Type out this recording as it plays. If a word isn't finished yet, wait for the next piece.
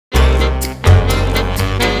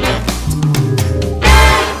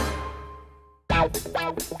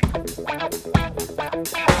We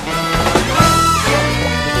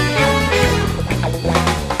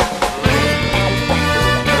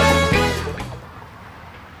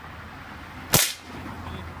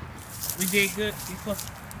did good.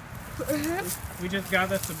 We just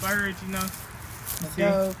got us the birds, you know. See?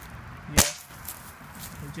 Yeah.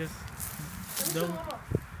 We just dope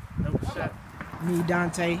shot. Me,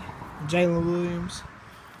 Dante, Jalen Williams.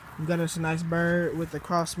 We got us a nice bird with the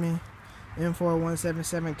Crossman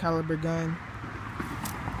m4.177 caliber gun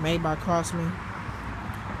made by Crossman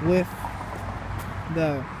with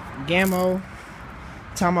the Gammo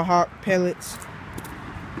Tomahawk pellets.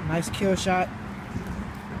 Nice kill shot.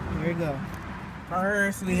 Here we go.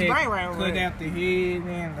 First we had cut out the head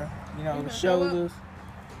and the shoulders.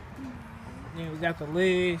 Then we got the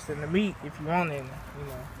legs and the meat if you want it,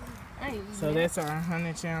 So that's our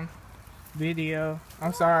hunting channel video.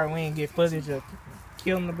 I'm sorry we didn't get footage of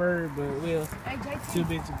killing the bird, but we'll too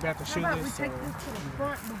busy about to shoot it. We take this to the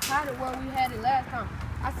front behind it where we had it last time.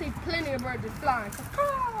 I see plenty of birds just flying.